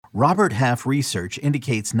Robert Half research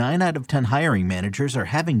indicates 9 out of 10 hiring managers are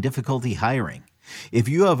having difficulty hiring. If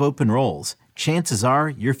you have open roles, chances are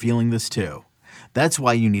you're feeling this too. That's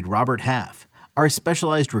why you need Robert Half. Our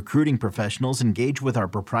specialized recruiting professionals engage with our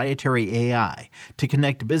proprietary AI to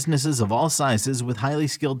connect businesses of all sizes with highly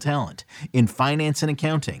skilled talent in finance and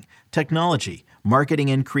accounting, technology, marketing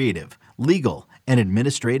and creative, legal, and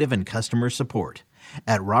administrative and customer support.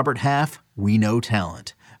 At Robert Half, we know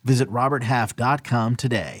talent. Visit roberthalf.com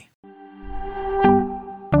today.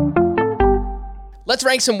 Let's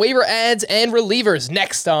rank some waiver ads and relievers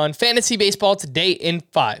next on Fantasy Baseball Today in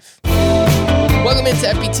 5. Welcome into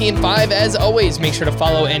FBT in 5. As always, make sure to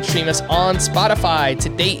follow and stream us on Spotify.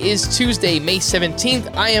 Today is Tuesday, May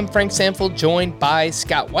 17th. I am Frank Samfeld, joined by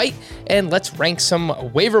Scott White, and let's rank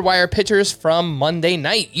some waiver wire pitchers from Monday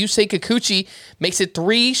night. Yusei Kikuchi makes it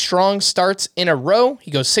 3 strong starts in a row. He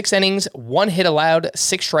goes 6 innings, 1 hit allowed,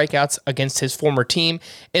 6 strikeouts against his former team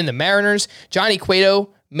in the Mariners. Johnny Cueto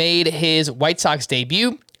made his White Sox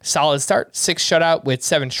debut. Solid start, 6 shutout with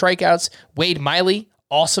 7 strikeouts. Wade Miley,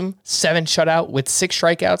 awesome, 7 shutout with 6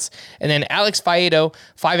 strikeouts. And then Alex Faedo,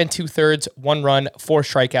 5 2/3, 1 run, 4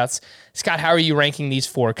 strikeouts. Scott, how are you ranking these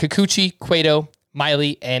 4? Kikuchi, Cueto,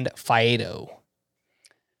 Miley, and Faedo.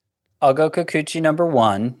 I'll go Kikuchi number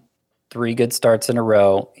 1. 3 good starts in a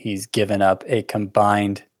row. He's given up a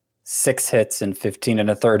combined 6 hits in 15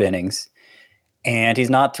 1/3 innings. And he's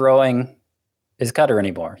not throwing his cutter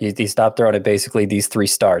anymore. He stopped throwing it basically these 3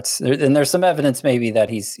 starts. And there's some evidence maybe that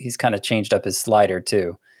he's kind of changed up his slider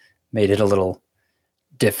too, made it a little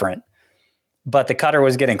different. But the cutter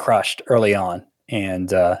was getting crushed early on,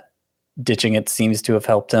 and ditching it seems to have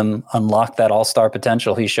helped him unlock that all-star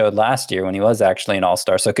potential he showed last year when he was actually an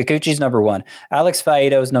all-star. So Kikuchi's number 1. Alex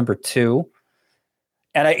Faedo's number 2.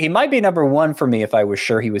 And he might be number 1 for me if I was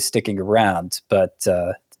sure he was sticking around, but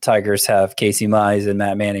Tigers have Casey Mize and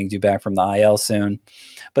Matt Manning due back from the IL soon.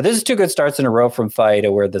 But this is 2 good starts in a row from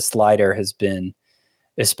Faedo, where the slider has been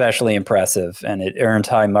especially impressive, and it earned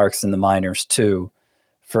high marks in the minors too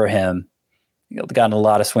for him. Gotten a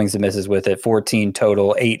lot of swings and misses with it, 14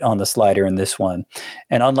 total, 8 on the slider in this one.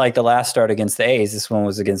 And unlike the last start against the A's, this one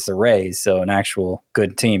was against the Rays, so an actual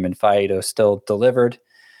good team, and Faedo still delivered.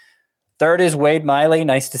 Third is Wade Miley.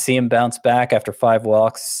 Nice to see him bounce back after 5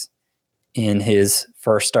 walks in his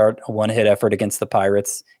first start, a 1-hit effort against the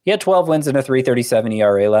Pirates. He had 12 wins and a 3.37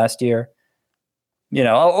 ERA last year.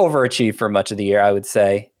 Overachieved for much of the year, I would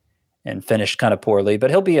say, and finished kind of poorly, but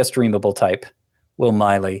he'll be a streamable type, Will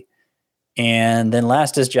Miley. And then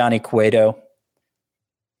last is Johnny Cueto.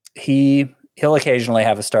 He'll occasionally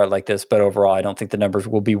have a start like this, but overall, I don't think the numbers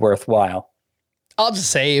will be worthwhile. I'll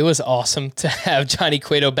just say it was awesome to have Johnny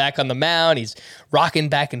Cueto back on the mound. He's rocking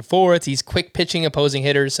back and forth. He's quick pitching opposing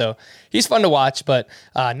hitters, so he's fun to watch, but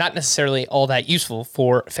not necessarily all that useful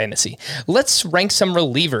for fantasy. Let's rank some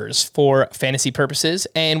relievers for fantasy purposes,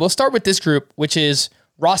 and we'll start with this group, which is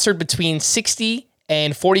rostered between 60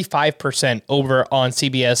 and 45% over on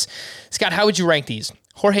CBS. Scott, how would you rank these?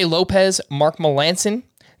 Jorge Lopez, Mark Melancon,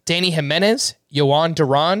 Danny Jimenez, Yohan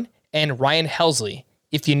Duran, and Ryan Helsley,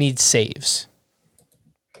 if you need saves.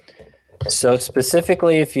 So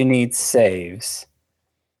specifically, if you need saves,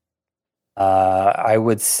 I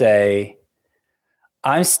would say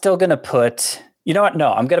I'm still going to put, you know what?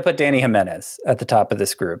 No, I'm going to put Danny Jimenez at the top of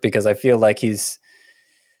this group because I feel like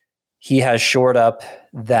he has shored up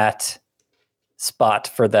that spot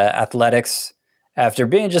for the Athletics after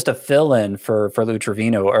being just a fill-in for Lou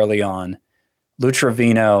Trevino early on. Lou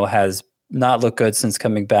Trevino has not looked good since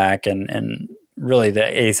coming back, and really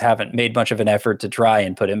the A's haven't made much of an effort to try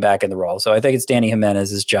and put him back in the role. So I think it's Danny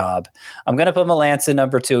Jimenez's job. I'm going to put Melancon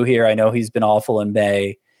number 2 here. I know he's been awful in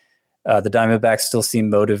May. The Diamondbacks still seem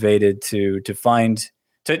motivated to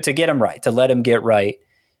get him right, to let him get right.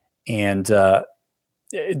 And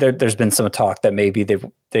there's been some talk that maybe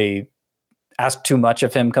they asked too much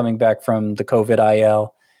of him coming back from the COVID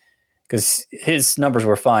IL, because his numbers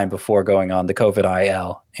were fine before going on the COVID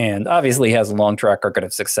IL. And obviously he has a long track record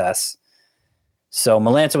of success. So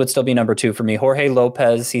Melancon would still be number 2 for me. Jorge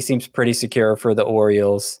Lopez, he seems pretty secure for the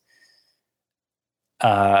Orioles.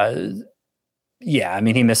 Yeah, I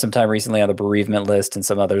mean, he missed some time recently on the bereavement list and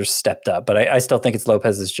some others stepped up, but I still think it's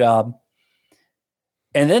Lopez's job.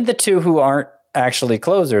 And then the 2 who aren't actually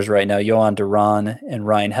closers right now, Yohan Duran and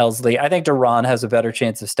Ryan Helsley. I think Duran has a better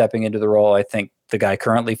chance of stepping into the role. I think the guy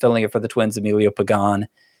currently filling it for the Twins, Emilio Pagan,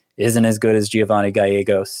 isn't as good as Giovanni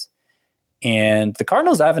Gallegos. And the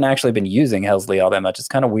Cardinals haven't actually been using Helsley all that much. It's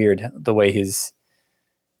kind of weird the way his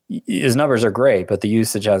numbers are great, but the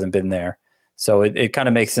usage hasn't been there. So it kind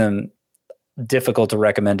of makes him difficult to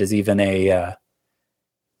recommend as even a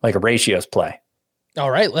ratios play. All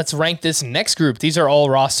right, let's rank this next group. These are all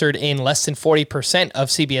rostered in less than 40% of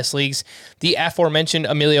CBS leagues. The aforementioned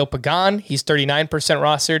Emilio Pagan, he's 39%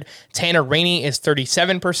 rostered. Tanner Rainey is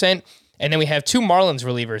 37%. And then we have two Marlins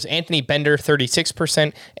relievers, Anthony Bender,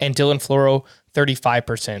 36%, and Dylan Floro,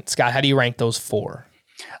 35%. Scott, how do you rank those four?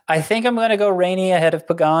 I think I'm going to go Rainey ahead of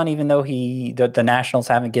Pagan, even though the Nationals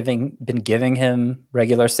haven't been giving him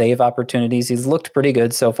regular save opportunities. He's looked pretty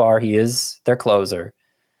good so far. He is their closer.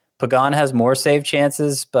 Pagan has more save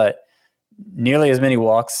chances, but nearly as many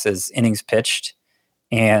walks as innings pitched.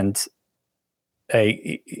 And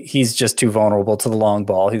he's just too vulnerable to the long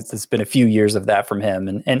ball. It's been a few years of that from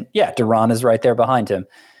him. And yeah, Duran is right there behind him,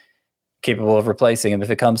 capable of replacing him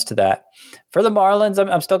if it comes to that. For the Marlins,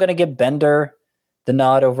 I'm still going to give Bender the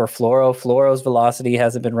nod over Floro. Floro's velocity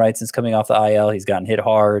hasn't been right since coming off the IL. He's gotten hit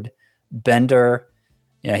hard. Bender,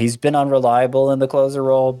 he's been unreliable in the closer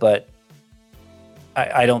role, but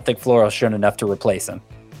I don't think Floro's shown enough to replace him.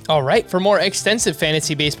 All right. For more extensive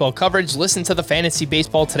fantasy baseball coverage, listen to the Fantasy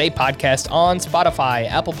Baseball Today podcast on Spotify,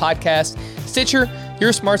 Apple Podcasts, Stitcher,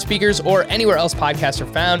 your smart speakers, or anywhere else podcasts are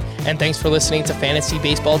found. And thanks for listening to Fantasy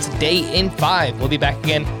Baseball Today in 5. We'll be back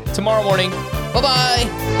again tomorrow morning. Bye-bye.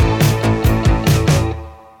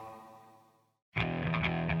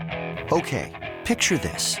 Okay, picture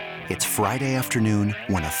this. It's Friday afternoon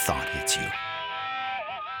when a thought hits you.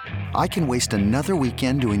 I can waste another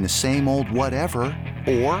weekend doing the same old whatever,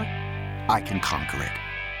 or I can conquer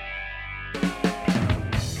it.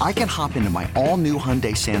 I can hop into my all-new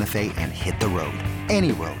Hyundai Santa Fe and hit the road.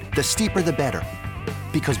 Any road. The steeper, the better.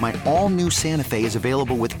 Because my all-new Santa Fe is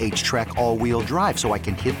available with H-Track all-wheel drive, so I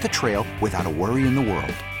can hit the trail without a worry in the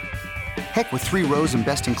world. Heck, with 3 rows and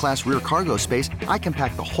best-in-class rear cargo space, I can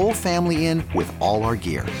pack the whole family in with all our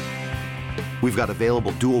gear. We've got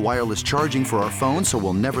available dual wireless charging for our phones, so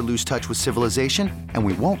we'll never lose touch with civilization, and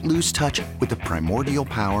we won't lose touch with the primordial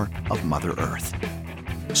power of Mother Earth.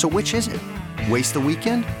 So which is it? Waste the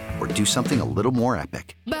weekend or do something a little more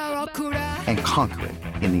epic? And conquer it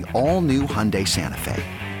in the all-new Hyundai Santa Fe.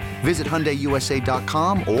 Visit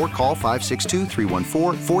HyundaiUSA.com or call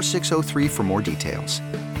 562-314-4603 for more details.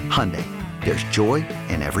 Hyundai, there's joy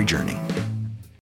in every journey.